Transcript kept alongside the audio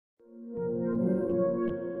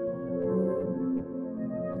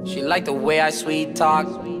She liked the way I sweet talk.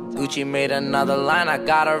 Gucci made another line, I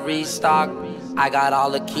gotta restock. I got all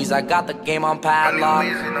the keys, I got the game on padlock.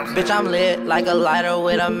 Bitch, I'm lit like a lighter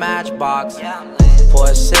with a matchbox. Pour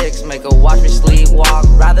a 6, make her watch me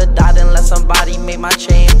sleepwalk. Rather die than let somebody make my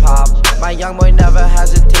chain pop. My young boy never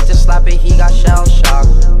hesitate to slap it, he got shell shock.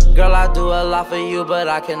 Girl, I do a lot for you, but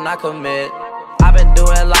I cannot commit. I've been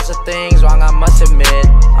doing lots of things wrong, I must admit.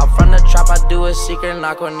 I'm from the trap, I do a secret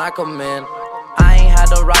knock when I come in. I ain't had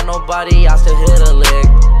to rob nobody, I still hit a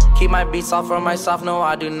lick. Keep my beats all for myself, no,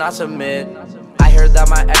 I do not submit. I heard that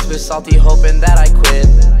my ex was salty, hoping that I quit,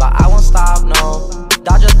 but I won't stop, no.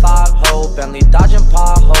 Dodge a thought, hope, Bentley dodging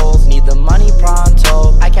potholes. Need the money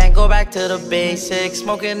pronto. I can't go back to the basics.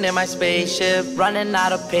 Smoking in my spaceship, running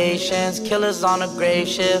out of patience. Killers on a grave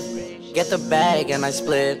shift. Get the bag and I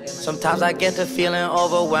split. Sometimes I get to feeling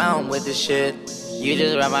overwhelmed with this shit. You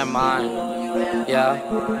just read my mind, yeah.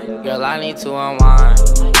 Girl, I need to unwind,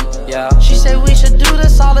 yeah. She said we should do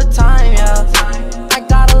this all the time, yeah. I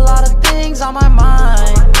got a lot of things on my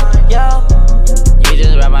mind, yeah. You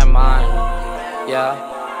just read my mind, yeah.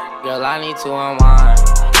 Girl, I need to unwind,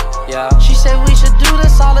 yeah. She said we should do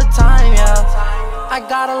this all the time, yeah. I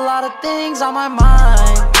got a lot of things on my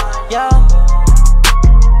mind, yeah.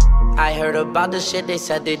 I heard about the shit they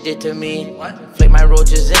said they did to me. Flick my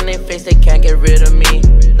roaches in their face, they can't get rid of me.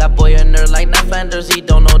 That boy a nerd like Knife Fenders, he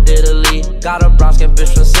don't know diddly. Got a brown skin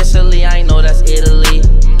bitch from Sicily, I know that's Italy.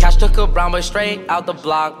 Cash took a brown boy straight out the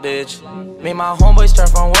block, bitch. Made my homeboys turn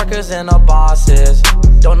from workers into bosses.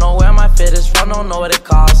 Don't know where my fit is from, don't know what it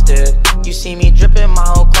costed. You see me dripping, my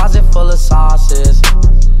whole closet full of sauces.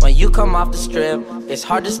 When you come off the strip, it's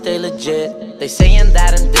hard to stay legit. They saying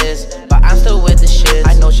that and this, but I'm still with the shit.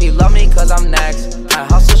 I know she love me cause I'm next. I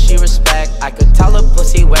hustle, she respect. I could tell her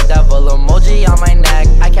pussy wet, devil emoji on my neck.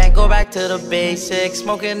 I can't go back to the basics.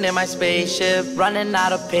 Smoking in my spaceship, running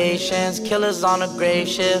out of patience. Killers on a grave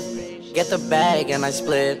shift. Get the bag and I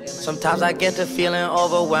split. Sometimes I get to feeling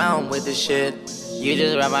overwhelmed with this shit. You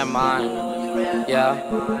just read my mind, yeah.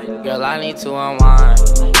 Girl, I need to unwind,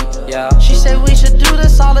 yeah. She said we should do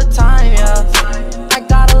this all the time, yeah. I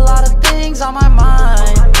got a lot of things on my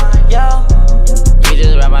mind, yeah. You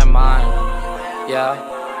just read my mind, yeah.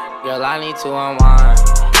 Girl, I need to unwind,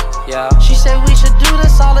 yeah. She said we should do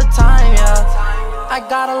this all the time, yeah. I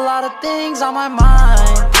got a lot of things on my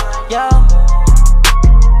mind, yeah.